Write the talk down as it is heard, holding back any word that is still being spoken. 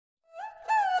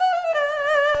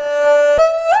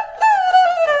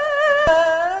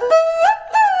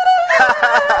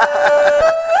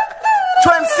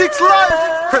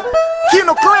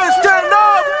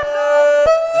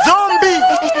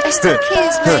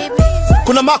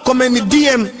Kuna mako meni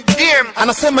DM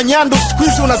anasema Nyandu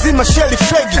squeeze unazima sheli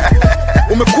fegi.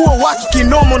 Umekuwa waki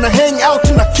kinomo na hang out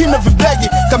na kina vibegi.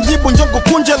 Kamjibu njongo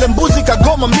kunja lembuzi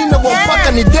kagoma mina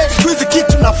wampaka ni dead. Squeeze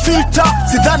kitu na filter.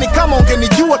 Sidhani kama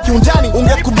ungenijua kiunjani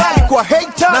ungekubali kwa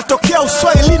hater. Natokea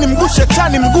Uswahilini mguu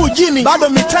shetani mguu jini. Bado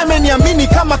mitime niamini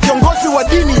kama kiongozi wa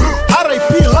dini.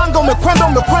 RIP langa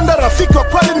umekwenda rafiki wa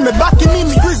kweli nimebaki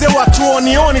mimi. Squeeze watu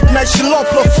onioni tunaishi low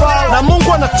profile. Na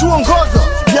Mungu anatuongoza.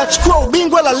 Yachukua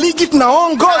ubingwa la ligi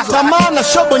tunaongoza. Tamaa na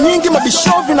shobo nyingi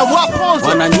mabishovi na waponza.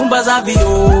 Wana nyumba za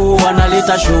vioo,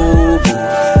 wanaleta shobo.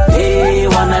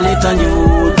 Wanaleta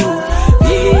nyudu.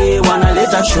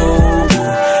 Wanaleta shobo.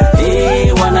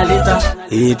 Wanaleta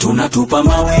tunatupa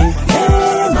mawe.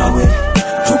 Mawe.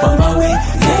 Tupa mawe.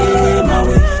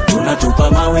 Mawe.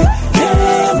 Tunatupa mawe.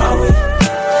 Mawe.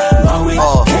 Mawe.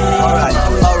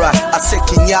 Alright, ase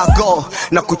kinyago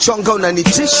na kuchonga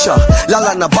unanitisha.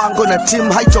 Lala na bango na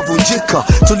team haitovunjika.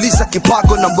 Tuliza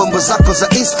kipago na mbombo zako za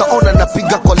Insta. Ona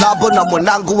napiga kolabo na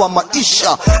mwanangu wa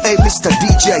maisha. Hey Mr.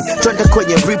 DJ, twende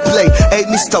kwenye replay. Hey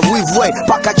Mr. Weaveway,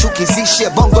 paka chukizishe.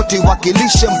 Bongo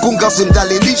tuiwakilishe, mkunga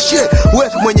usindalilishe. We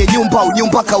mwenye nyumba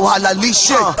unyumba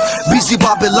kauhalalishe. Busy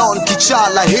Babylon,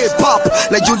 kichala hip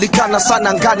hop. Najulikana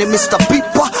sana ngani Mr.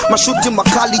 Pipa. Mashuti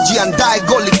makali jiandae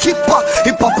goli kipa.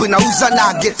 Hip hop inauza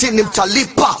na getini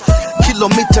mtalipa.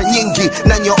 Kilomita nyingi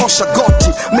na nyoosha goti.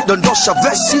 Midondosha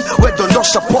vesi, we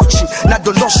dondosha pochi. Na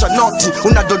dondosha noti,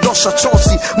 unadondosha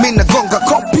chozi. Mina gonga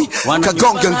kopi,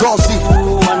 kagonge ngozi.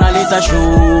 Wanaleta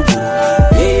shubu,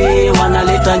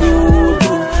 wanaleta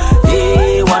nyudu.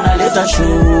 Wanaleta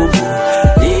shubu,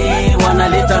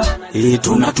 wanaleta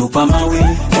tunatupa mawe.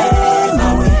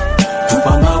 Mawe, tupa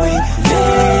mawe.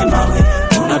 Mawe,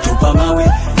 tunatupa mawe.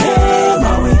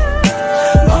 Mawe,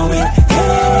 mawe.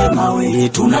 Mawe,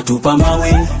 tunatupa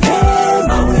mawe.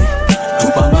 Mawe,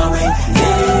 tupa mawe.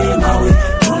 Mawe,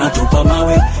 tunatupa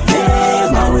mawe.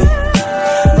 Mawe,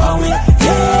 mawe.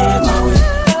 Mawe.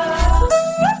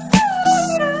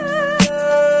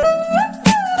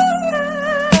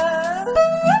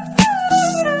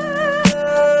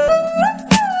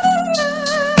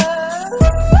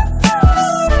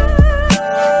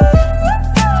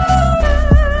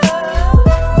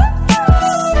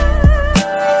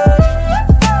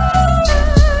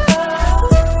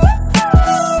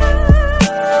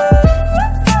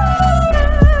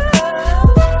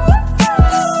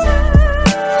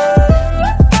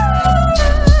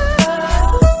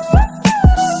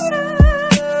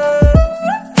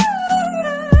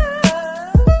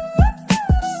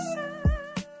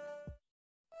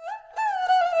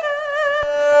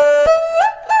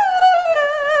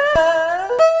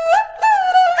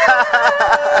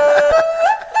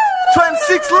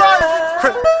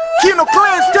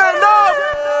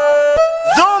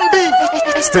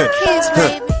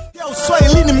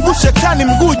 Uswahilini mguu shetani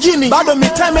mguu jini. Bado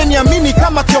mitime niamini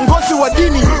kama kiongozi wa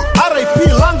dini.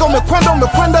 RIP langa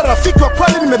umekwenda rafiki wa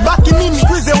kweli nimebaki mimi.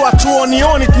 Squeeze watu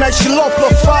onioni tunaishi low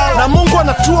profile. Na Mungu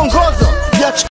anatuongoza.